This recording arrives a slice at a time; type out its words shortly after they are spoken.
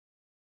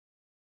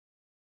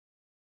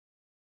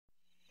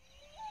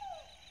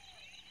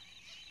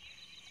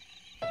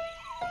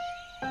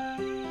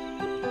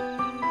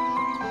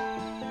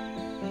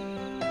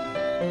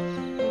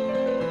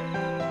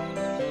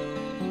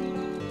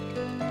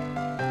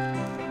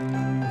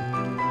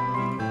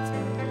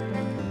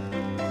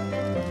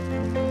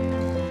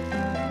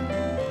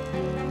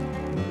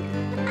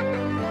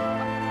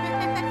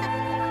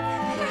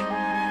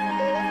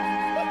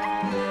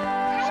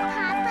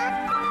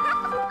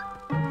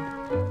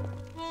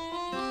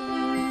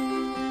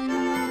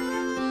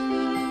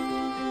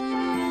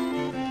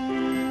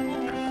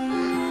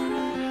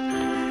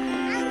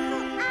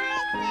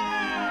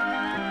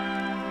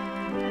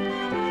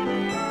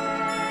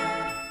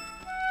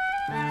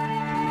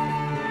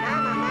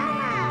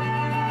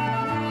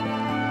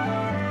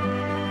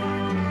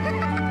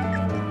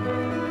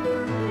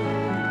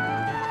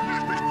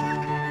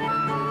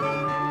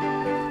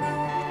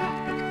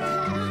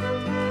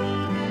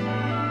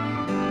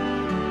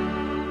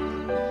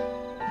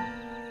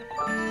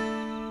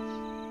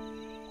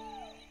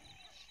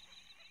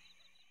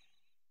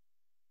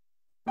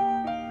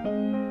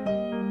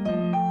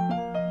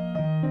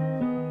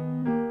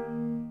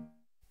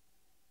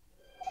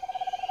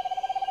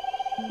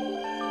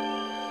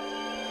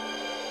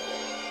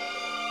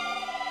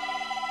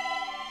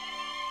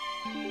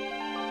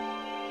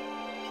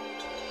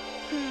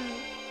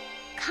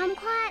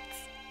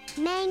kumquats,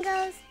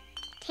 mangoes,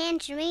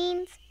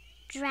 tangerines,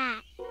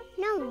 drat.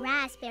 No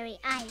raspberry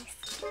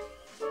ice.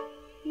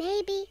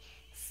 Maybe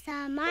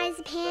some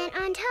marzipan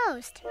on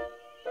toast.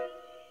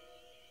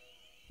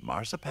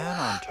 Marzipan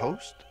on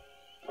toast?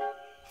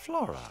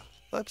 Flora,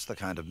 that's the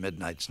kind of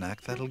midnight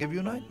snack that'll give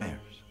you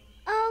nightmares.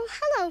 Oh,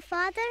 hello,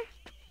 Father.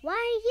 Why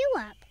are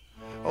you up?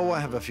 Oh, I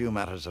have a few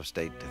matters of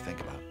state to think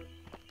about.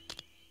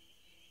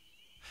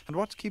 And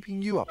what's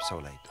keeping you up so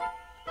late?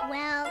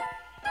 Well,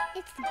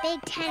 it's the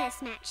big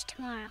tennis match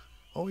tomorrow.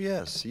 Oh,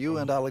 yes, you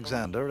and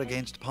Alexander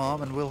against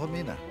Palm and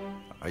Wilhelmina.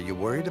 Are you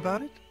worried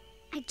about it?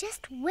 I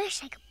just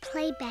wish I could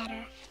play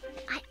better.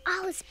 I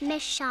always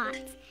miss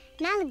shots,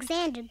 and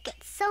Alexander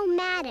gets so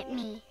mad at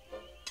me.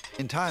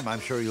 In time, I'm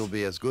sure you'll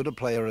be as good a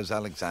player as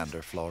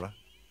Alexander, Flora.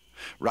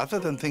 Rather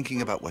than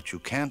thinking about what you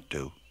can't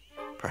do,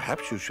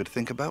 perhaps you should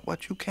think about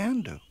what you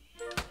can do.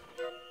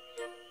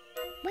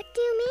 What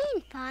do you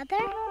mean, Father?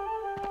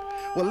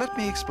 Well, let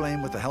me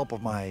explain with the help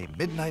of my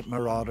Midnight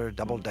Marauder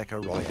Double-Decker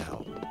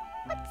Royale.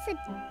 What's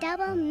a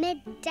double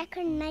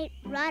mid-decker night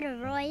Marauder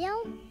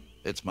Royale?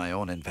 It's my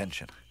own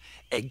invention.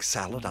 Egg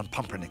salad on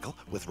pumpernickel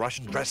with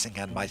Russian dressing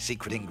and my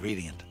secret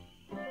ingredient.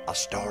 A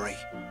story.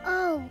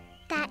 Oh,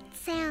 that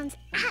sounds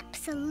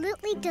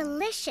absolutely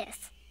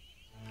delicious.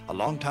 A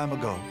long time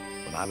ago,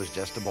 when I was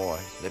just a boy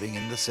living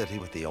in the city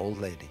with the old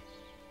lady,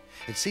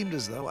 it seemed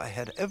as though I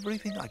had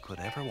everything I could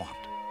ever want.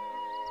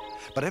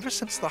 But ever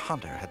since the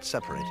hunter had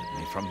separated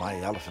me from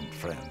my elephant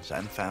friends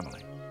and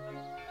family,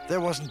 there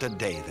wasn't a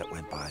day that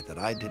went by that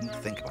I didn't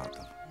think about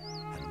them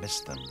and miss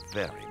them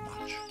very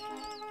much.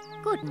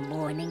 Good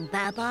morning,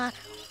 Babar.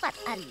 What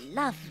a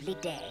lovely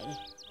day.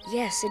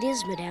 Yes, it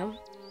is, Madame.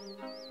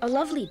 A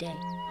lovely day.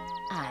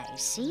 I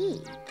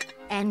see.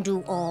 And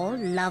do all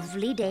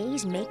lovely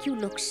days make you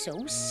look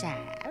so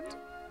sad?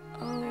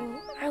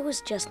 Oh, I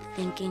was just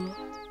thinking.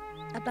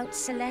 About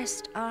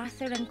Celeste,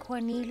 Arthur, and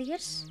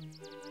Cornelius?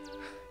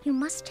 You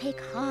must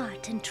take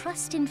heart and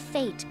trust in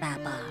fate,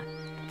 Babar.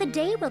 The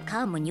day will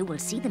come when you will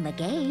see them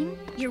again.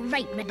 You're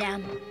right,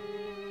 Madame.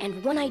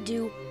 And when I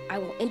do, I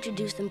will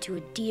introduce them to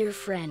a dear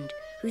friend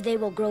who they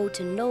will grow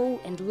to know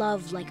and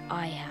love like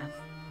I have.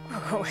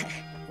 Oh,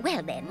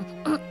 well then,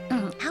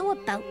 how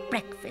about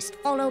breakfast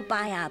followed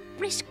by a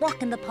brisk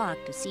walk in the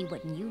park to see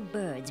what new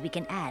birds we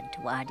can add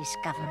to our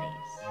discoveries?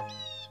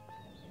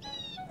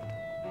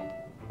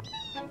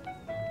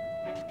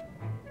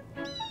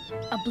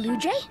 A blue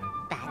jay?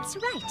 That's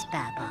right,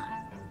 Babar.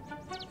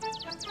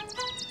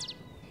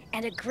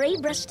 And a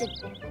gray-breasted...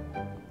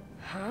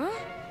 Huh?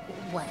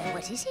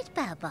 What is it,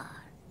 Babar?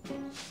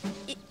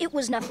 It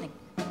was nothing.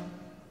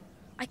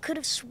 I could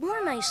have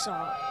sworn I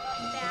saw...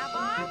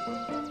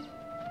 Babar?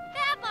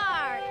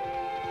 Babar!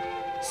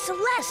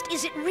 Celeste,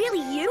 is it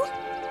really you?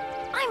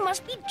 I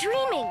must be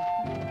dreaming.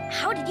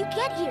 How did you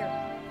get here?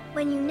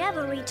 When you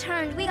never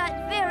returned, we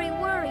got very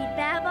worried,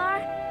 Babar.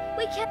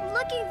 We kept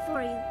looking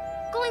for you,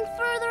 going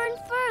further and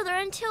further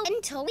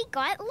until we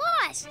got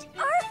lost.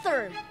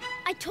 Arthur!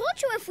 I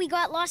told you if we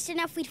got lost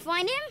enough, we'd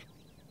find him.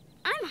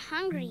 I'm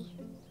hungry.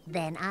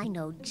 Then I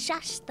know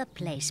just the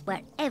place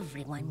where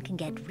everyone can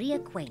get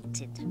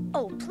reacquainted.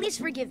 Oh, please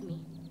forgive me.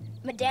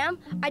 Madame,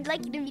 I'd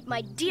like you to meet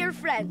my dear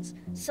friends,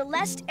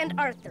 Celeste and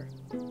Arthur.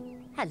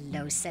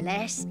 Hello,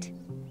 Celeste.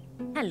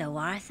 Hello,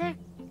 Arthur.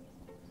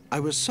 I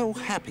was so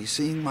happy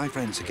seeing my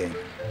friends again.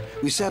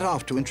 We set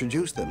off to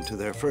introduce them to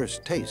their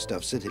first taste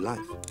of city life.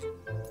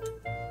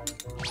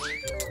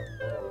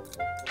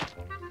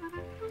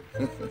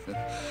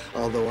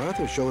 Although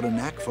Arthur showed a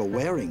knack for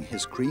wearing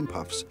his cream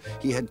puffs,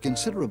 he had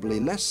considerably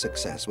less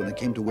success when it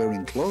came to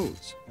wearing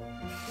clothes.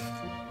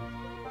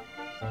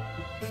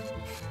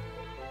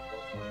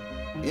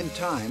 In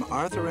time,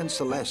 Arthur and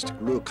Celeste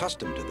grew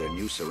accustomed to their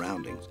new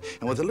surroundings,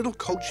 and with a little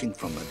coaching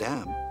from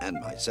Madame and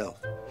myself,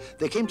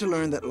 they came to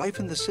learn that life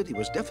in the city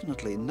was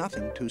definitely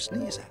nothing to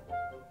sneeze at.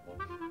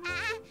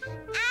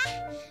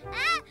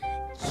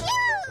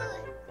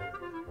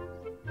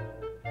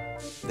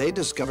 They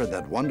discovered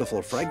that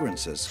wonderful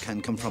fragrances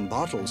can come from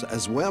bottles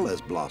as well as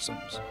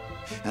blossoms,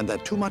 and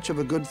that too much of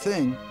a good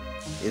thing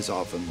is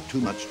often too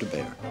much to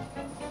bear.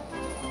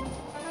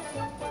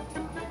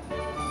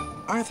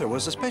 Arthur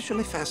was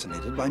especially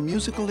fascinated by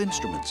musical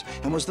instruments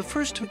and was the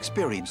first to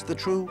experience the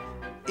true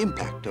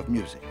impact of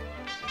music.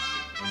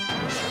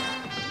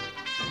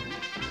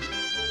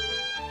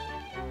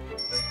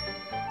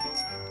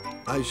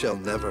 I shall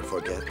never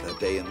forget that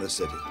day in the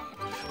city.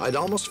 I'd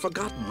almost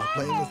forgotten what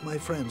playing with my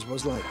friends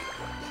was like,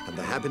 and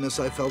the happiness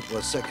I felt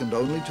was second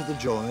only to the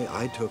joy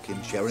I took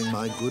in sharing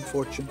my good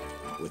fortune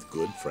with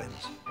good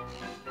friends.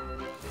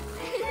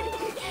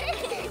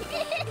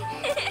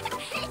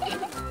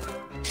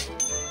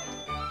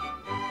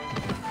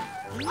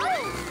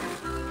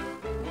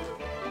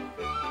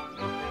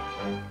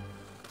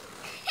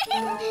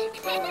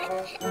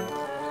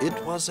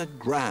 It was a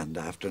grand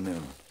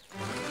afternoon,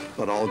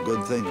 but all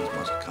good things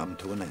must come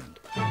to an end.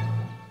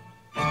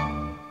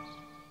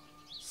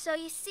 So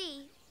you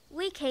see,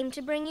 we came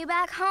to bring you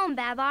back home,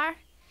 Babar.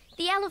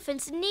 The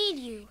elephants need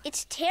you.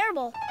 It's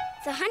terrible.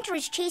 The hunter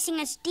is chasing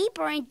us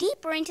deeper and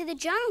deeper into the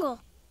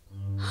jungle.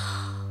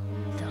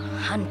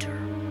 hunter.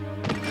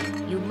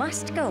 You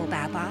must go,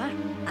 Babar.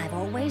 I've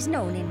always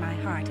known in my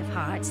heart of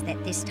hearts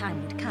that this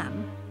time would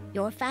come.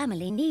 Your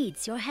family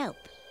needs your help.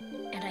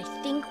 And I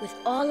think with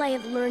all I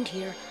have learned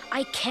here,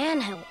 I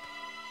can help.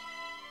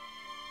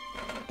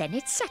 Then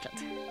it's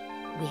settled.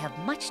 We have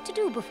much to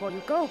do before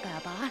you go,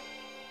 Babar.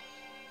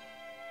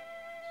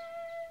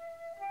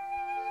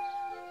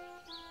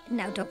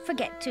 Now don't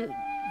forget to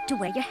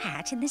wear your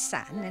hat in the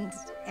sun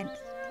and...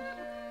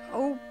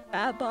 Oh,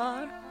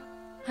 Babar,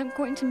 I'm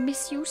going to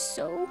miss you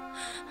so.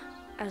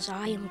 As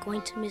I am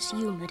going to miss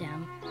you,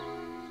 Madame.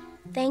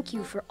 Thank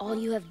you for all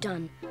you have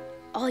done,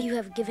 all you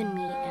have given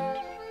me, and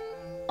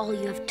all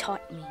you have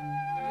taught me.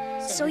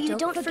 So you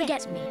don't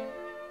forget me.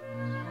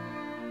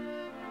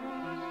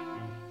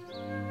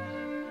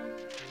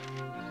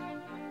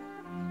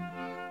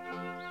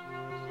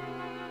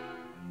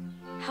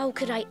 How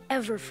could I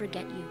ever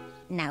forget you?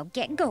 Now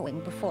get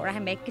going before I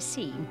make a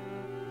scene.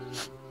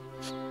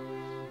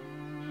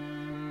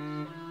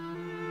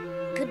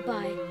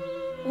 Goodbye.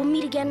 We'll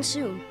meet again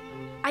soon.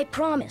 I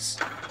promise.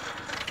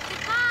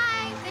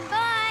 Goodbye.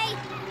 Goodbye.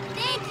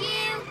 Thank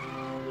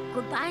you.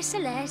 Goodbye,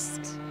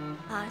 Celeste.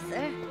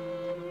 Arthur,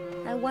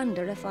 I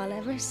wonder if I'll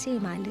ever see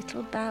my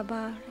little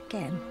Babar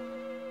again.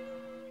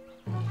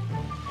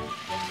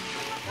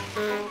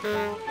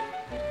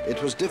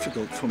 It was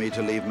difficult for me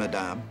to leave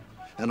Madame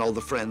and all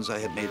the friends I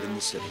had made in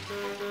the city.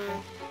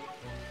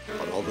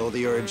 But although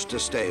the urge to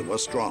stay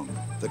was strong,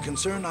 the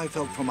concern I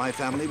felt for my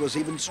family was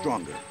even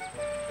stronger.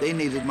 They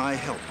needed my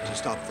help to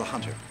stop the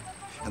hunter,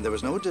 and there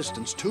was no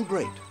distance too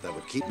great that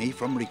would keep me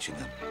from reaching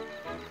them.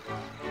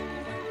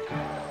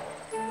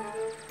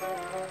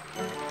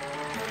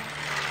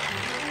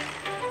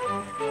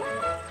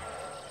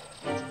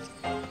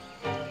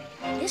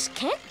 This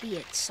can't be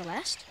it,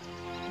 Celeste.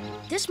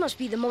 This must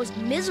be the most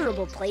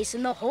miserable place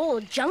in the whole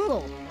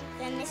jungle.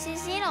 Then this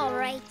is it, all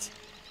right.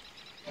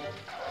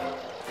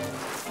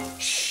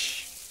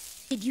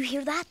 Shh! Did you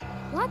hear that?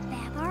 What,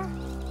 Babar?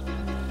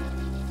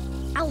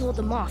 I'll hold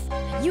them off.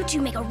 You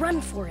two make a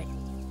run for it.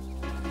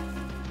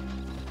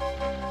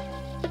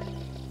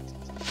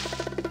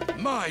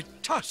 My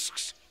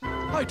tusks!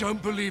 I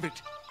don't believe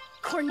it.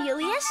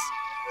 Cornelius?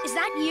 Is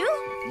that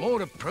you?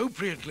 More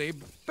appropriately,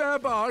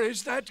 Babar,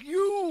 is that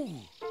you?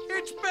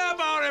 It's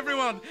Babar,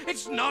 everyone!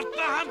 It's not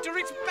the hunter,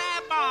 it's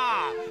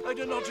Babar! I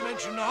do not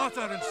mention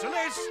Arthur and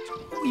Celeste.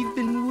 We've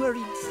been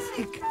worried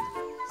sick.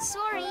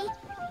 Sorry,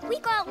 we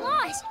got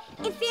lost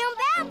and found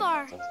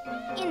Babar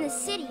in the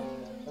city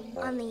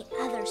on the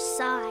other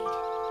side.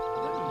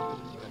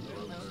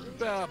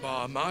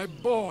 Babar, my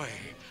boy.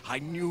 I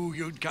knew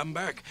you'd come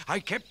back. I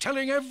kept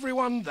telling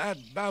everyone that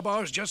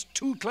Babar's just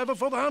too clever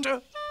for the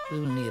hunter.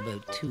 Only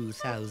about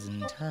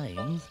 2,000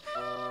 times.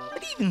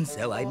 But even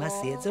so, I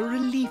must say it's a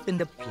relief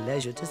and a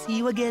pleasure to see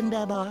you again,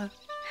 Babar.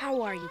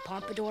 How are you,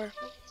 Pompadour?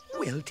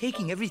 Well,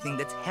 taking everything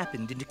that's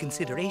happened into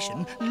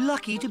consideration,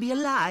 lucky to be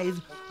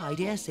alive. I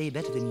dare say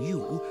better than you.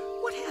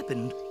 What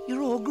happened?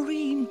 You're all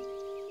green.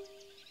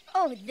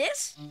 Oh,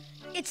 this?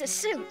 It's a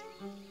suit.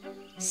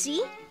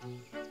 See?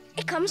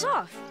 It comes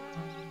off.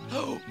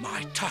 Oh,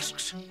 my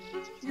tusks.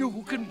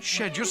 You can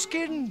shed your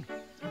skin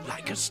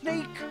like a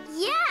snake.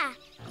 Yeah,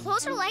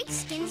 clothes are like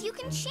skins you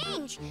can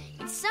change,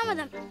 and some of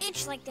them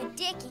itch like the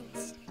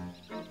dickens.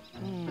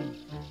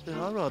 They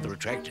are rather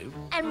attractive.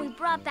 And we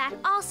brought back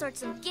all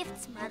sorts of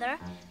gifts, Mother.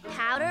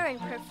 Powder and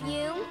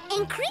perfume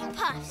and cream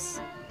puffs.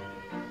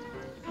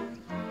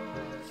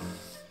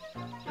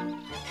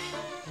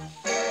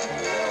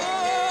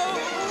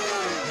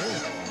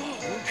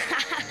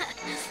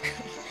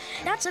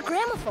 That's a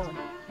gramophone.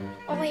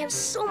 Oh, I have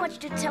so much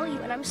to tell you,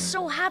 and I'm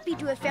so happy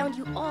to have found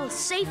you all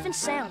safe and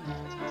sound.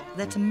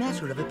 That's a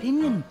matter of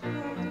opinion.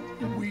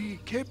 We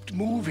kept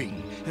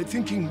moving,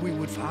 thinking we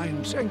would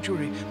find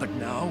sanctuary, but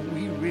now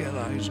we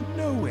realize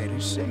nowhere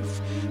is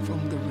safe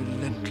from the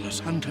relentless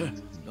hunter.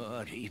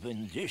 Not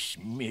even this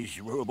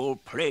miserable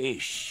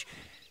place.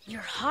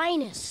 Your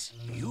Highness.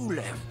 You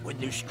left when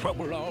this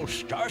trouble all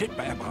started,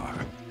 Babar.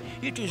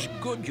 It is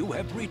good you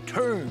have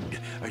returned,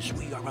 as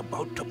we are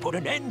about to put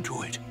an end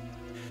to it.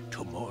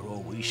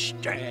 Tomorrow we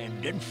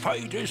stand and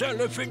fight as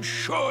elephants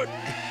should.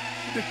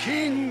 The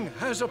king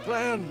has a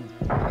plan.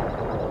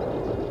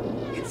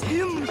 It's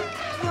him,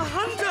 the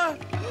hunter.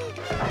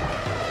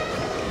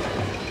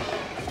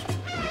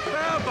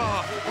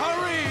 Babar,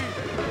 hurry!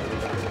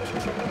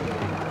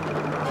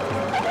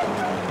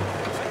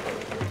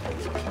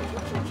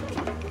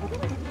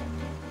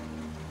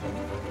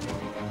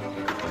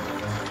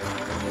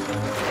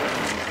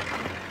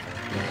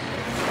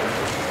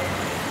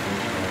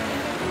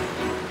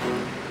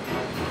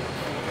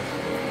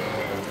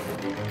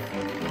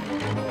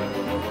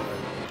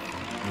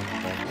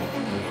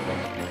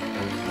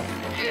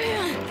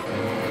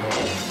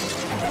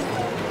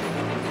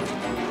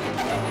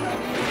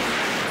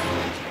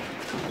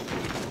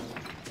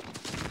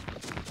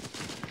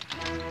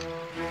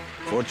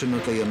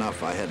 Fortunately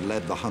enough, I had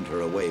led the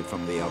hunter away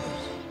from the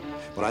others,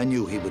 but I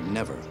knew he would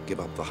never give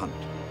up the hunt.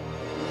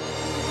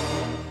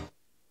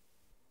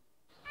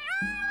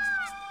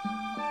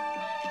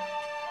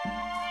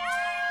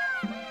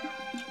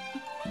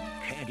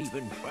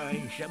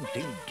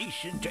 something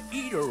decent to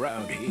eat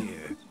around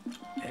here.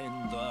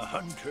 And the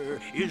hunter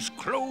is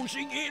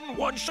closing in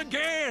once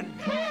again.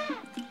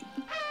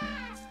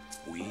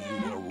 We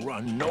will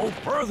run no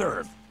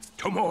further.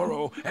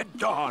 Tomorrow at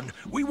dawn,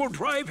 we will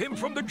drive him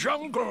from the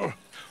jungle.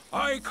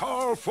 I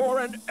call for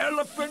an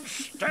elephant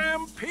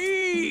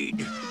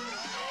stampede.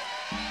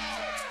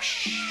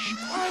 Shh,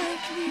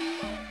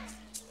 quietly.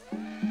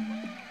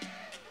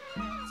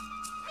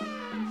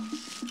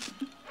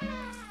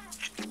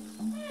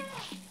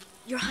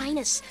 Your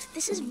Highness,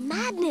 this is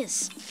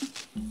madness.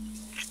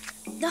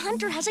 The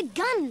hunter has a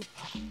gun.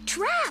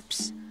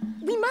 Traps!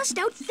 We must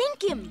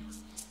outthink him.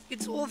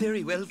 It's all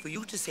very well for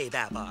you to say,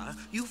 Babar.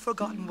 You've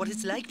forgotten what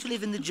it's like to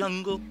live in the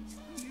jungle.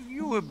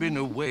 You have been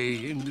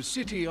away in the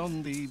city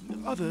on the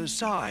other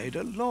side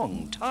a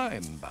long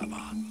time,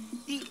 Babar.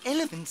 The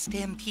elephant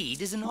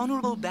stampede is an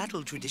honorable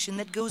battle tradition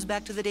that goes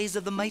back to the days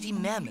of the mighty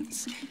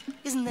mammoths.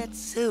 Isn't that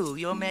so,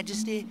 Your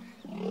Majesty?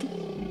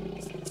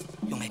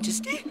 Your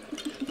Majesty?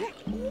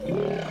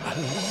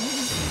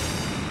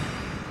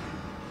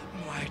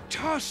 My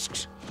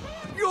tusks!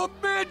 Your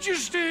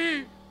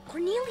Majesty!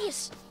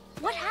 Cornelius,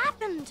 what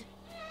happened?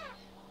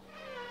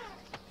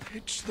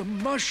 It's the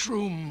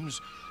mushrooms.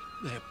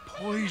 They're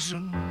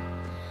poison.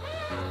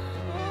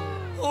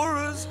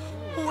 Horrors!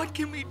 What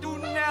can we do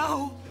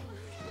now?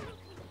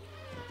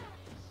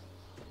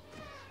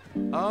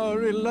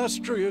 Our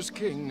illustrious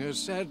king has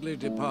sadly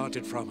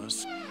departed from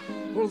us.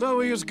 Although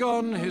he is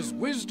gone, his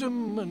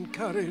wisdom and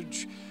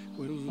courage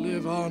will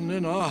live on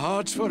in our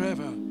hearts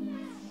forever.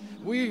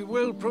 We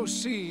will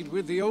proceed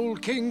with the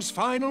old king's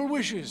final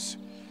wishes.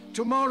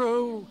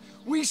 Tomorrow,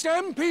 we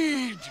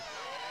stampede!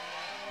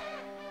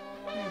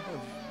 We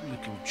have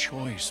little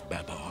choice,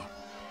 Babar.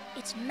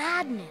 It's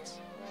madness.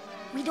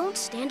 We don't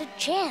stand a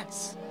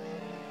chance.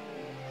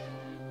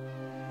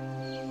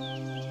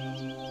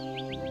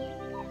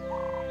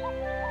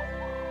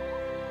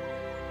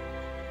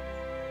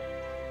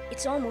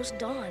 It's almost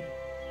dawn.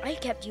 I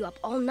kept you up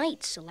all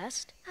night,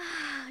 Celeste.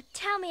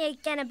 Tell me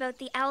again about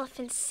the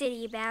Elephant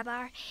City,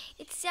 Babar.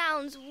 It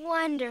sounds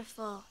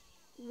wonderful.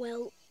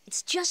 Well,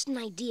 it's just an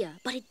idea,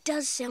 but it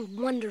does sound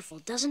wonderful,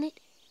 doesn't it?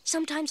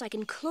 Sometimes I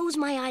can close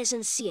my eyes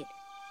and see it.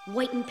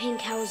 White and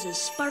pink houses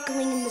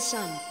sparkling in the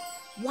sun.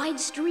 Wide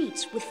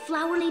streets with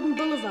flower-laden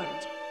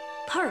boulevards.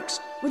 Parks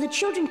where the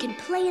children can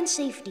play in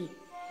safety.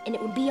 And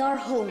it would be our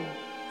home,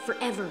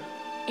 forever.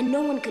 And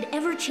no one could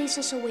ever chase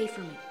us away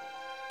from it.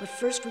 But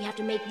first we have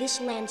to make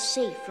this land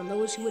safe from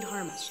those who would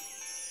harm us.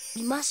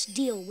 We must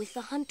deal with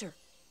the hunter.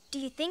 Do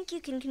you think you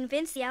can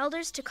convince the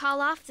elders to call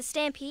off the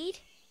stampede?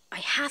 I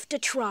have to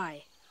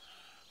try.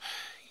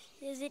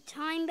 Is it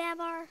time,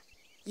 Babar?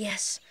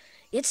 Yes,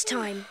 it's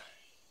time.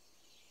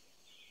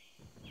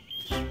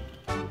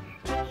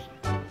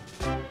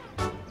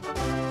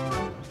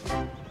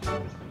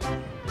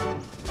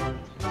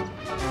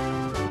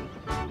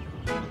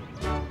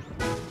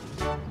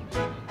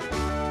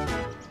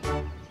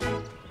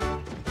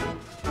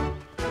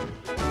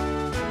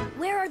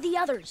 Where are the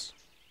others?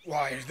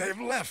 Why, they've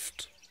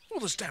left for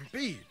the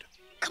stampede.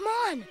 Come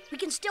on, we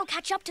can still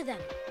catch up to them.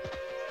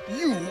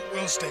 You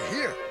will stay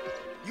here.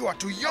 You are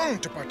too young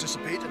to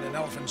participate in an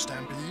elephant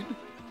stampede.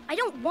 I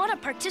don't want to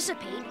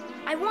participate.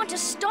 I want to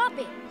stop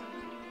it.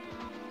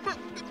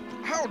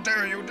 How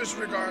dare you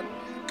disregard?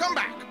 Come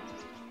back.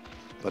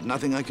 But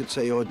nothing I could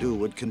say or do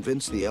would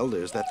convince the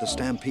elders that the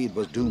stampede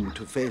was doomed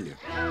to failure.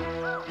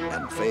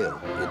 And fail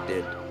it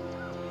did.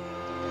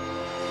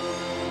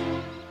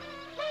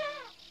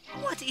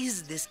 What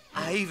is this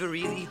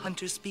ivory the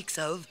hunter speaks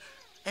of?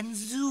 And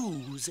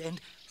zoos and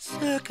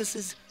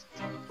circuses?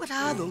 What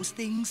are those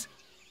things?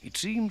 It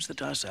seems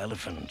that us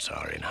elephants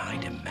are in high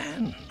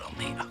demand on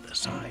the other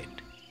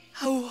side.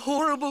 How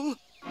horrible!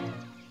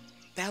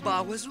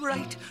 Babar was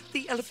right.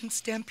 The elephant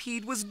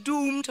stampede was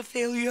doomed to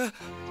failure.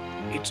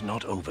 It's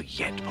not over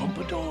yet,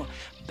 Pompadour.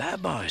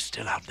 Babar is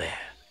still out there.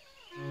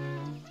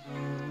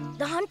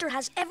 The hunter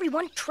has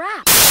everyone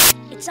trapped.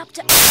 It's up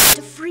to us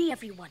to free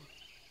everyone.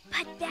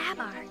 But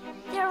Babar,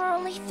 there are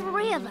only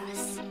 3 of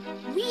us.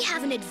 We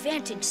have an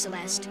advantage,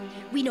 Celeste.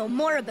 We know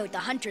more about the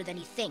hunter than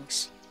he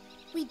thinks.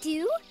 We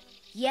do?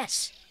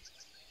 Yes.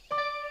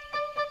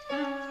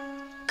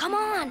 Come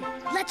on,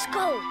 let's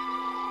go.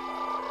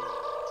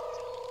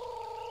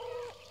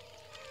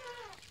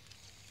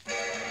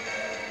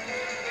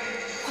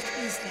 What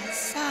is that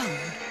sound?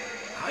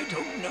 I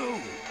don't know.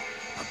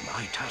 Of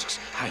my tusks,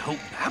 I hope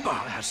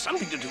Babar has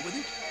something to do with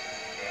it.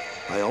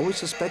 I always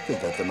suspected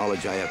that the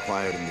knowledge I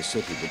acquired in the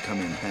city would come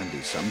in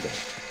handy someday.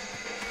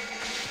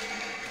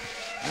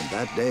 And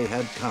that day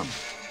had come.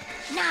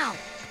 Now.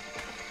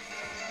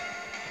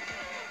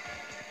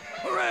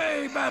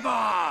 Hooray,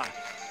 Babar!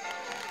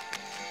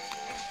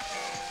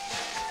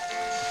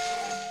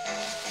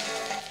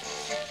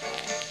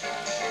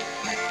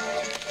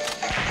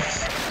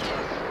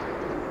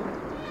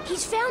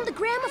 He's found the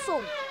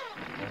gramophone.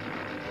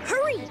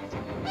 Hurry!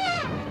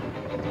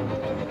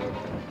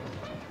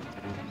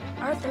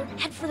 Arthur,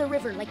 head for the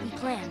river like we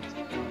planned.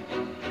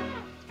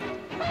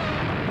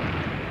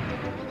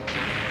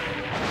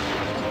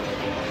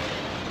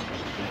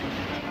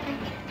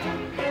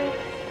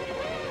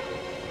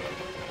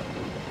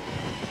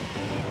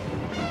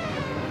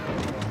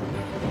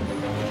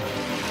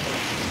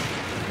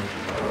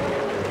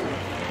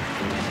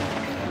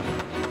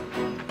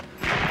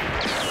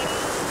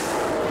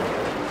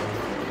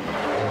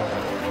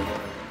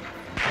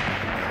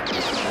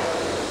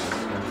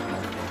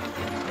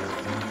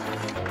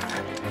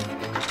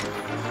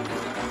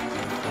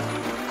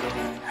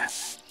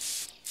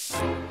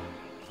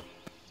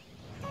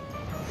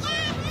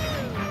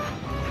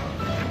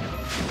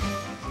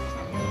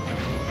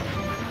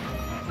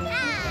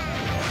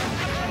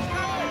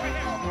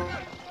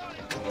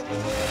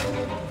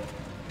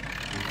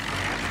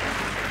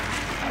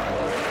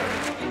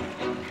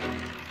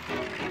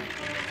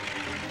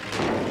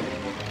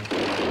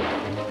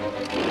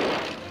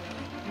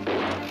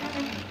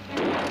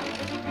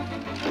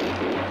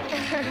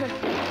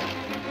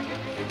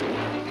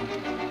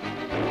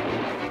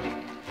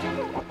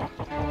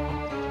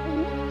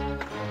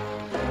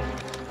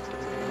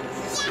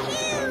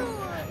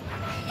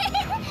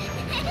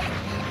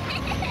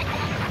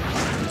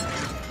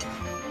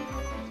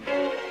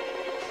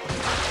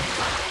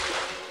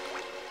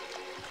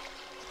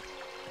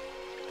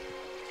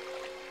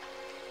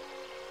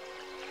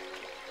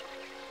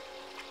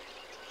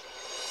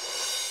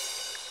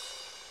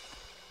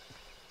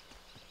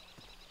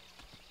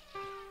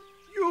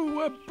 You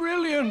were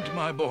brilliant,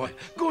 my boy.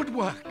 Good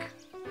work.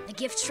 The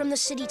gifts from the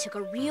city took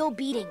a real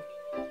beating,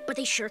 but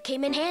they sure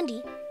came in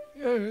handy.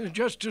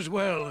 Just as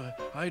well.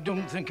 I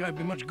don't think I'd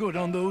be much good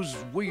on those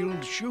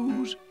wheeled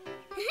shoes.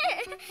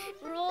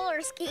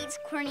 Roller skates,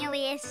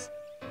 Cornelius.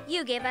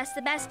 You gave us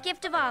the best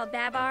gift of all,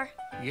 Babar.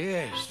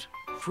 Yes,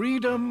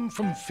 freedom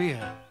from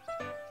fear.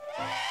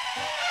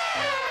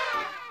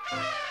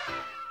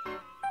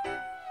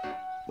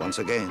 Once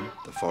again,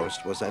 the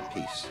forest was at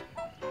peace.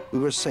 We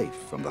were safe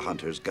from the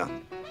hunter's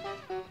gun,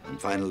 and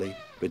finally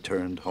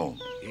returned home.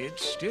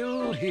 It's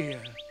still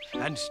here,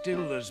 and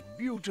still as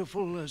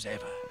beautiful as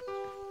ever.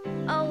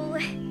 Oh,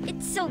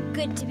 it's so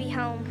good to be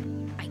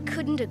home. I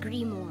couldn't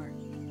agree more.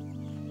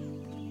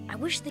 I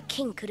wish the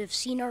king could have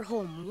seen our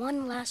home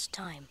one last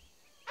time.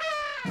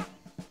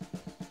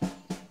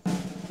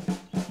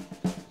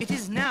 It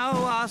is now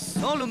our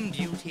solemn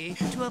duty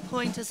to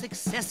appoint a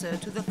successor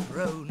to the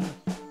throne.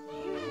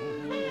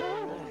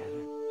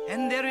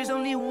 And there is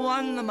only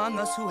one among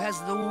us who has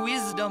the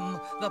wisdom,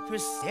 the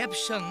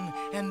perception,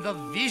 and the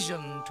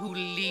vision to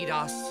lead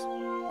us.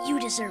 You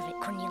deserve it,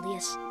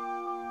 Cornelius.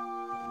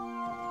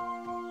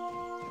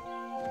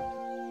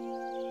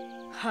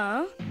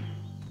 Huh?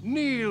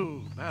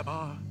 Kneel,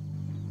 Babar.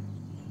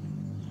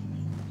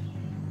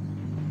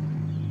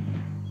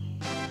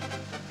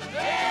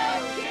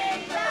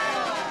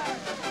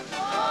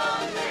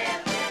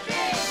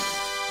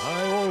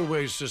 I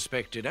always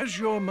suspected, as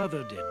your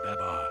mother did,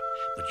 Babar,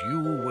 that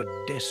you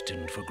were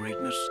destined for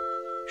greatness.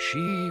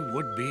 She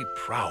would be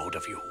proud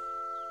of you.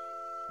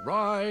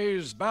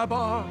 Rise,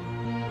 Babar,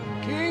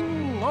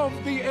 King of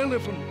the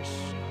Elephants.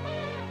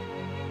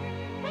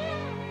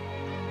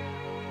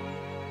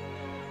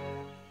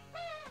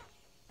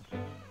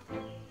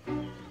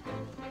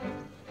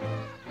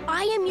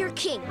 I am your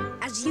king,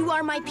 as you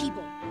are my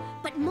people.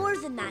 But more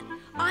than that,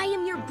 I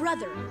am your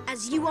brother,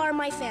 as you are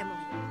my family.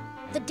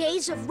 The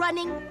days of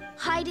running,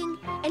 hiding,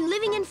 and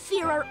living in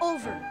fear are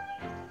over.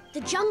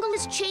 The jungle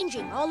is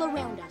changing all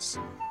around us,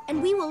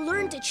 and we will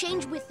learn to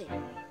change with it.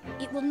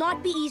 It will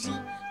not be easy,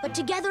 but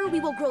together we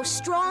will grow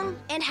strong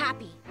and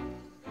happy.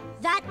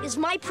 That is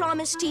my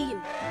promise to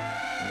you.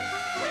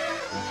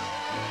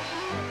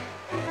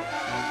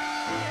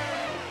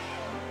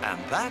 And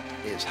that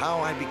is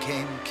how I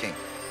became king.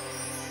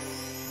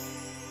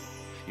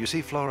 You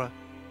see, Flora,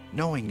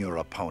 knowing your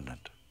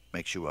opponent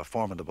makes you a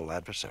formidable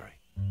adversary.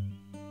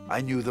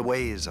 I knew the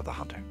ways of the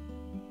hunter,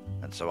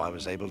 and so I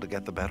was able to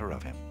get the better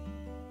of him,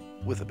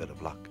 with a bit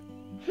of luck.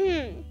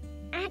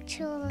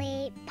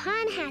 Actually,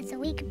 Pon has a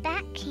weak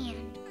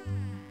backhand.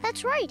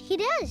 That's right, he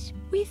does.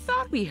 We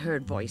thought we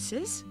heard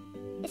voices.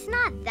 It's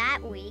not that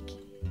weak.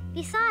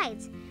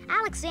 Besides,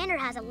 Alexander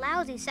has a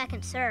lousy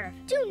second serve.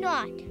 Do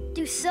not.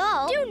 Do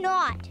so. Do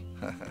not.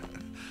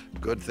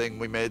 Good thing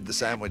we made the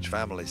sandwich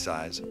family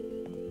size.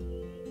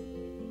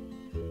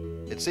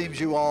 It seems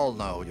you all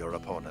know your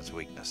opponent's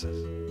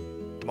weaknesses.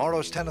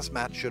 Tomorrow's tennis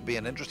match should be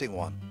an interesting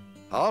one.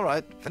 All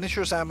right, finish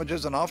your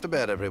sandwiches and off to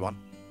bed, everyone.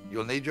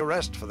 You'll need your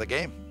rest for the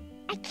game.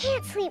 I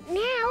can't sleep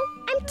now.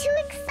 I'm too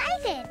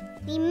excited.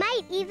 We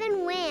might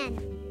even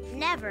win.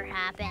 Never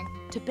happen.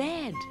 To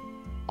bed,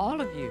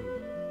 all of you.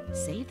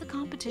 Save the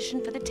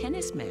competition for the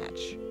tennis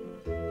match.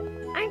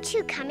 Aren't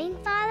you coming,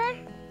 Father?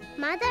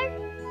 Mother?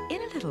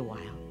 In a little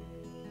while.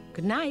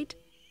 Good night.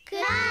 Good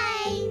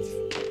night.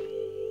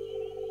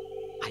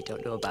 I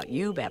don't know about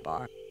you,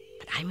 Babar,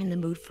 but I'm in the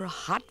mood for a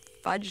hot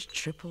fudge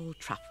triple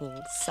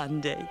truffle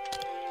sundae.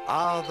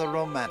 Ah, the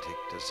romantic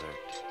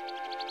dessert.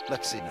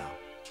 Let's see now.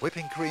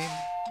 Whipping cream,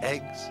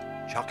 eggs,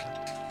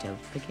 chocolate.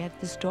 Don't forget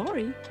the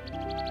story.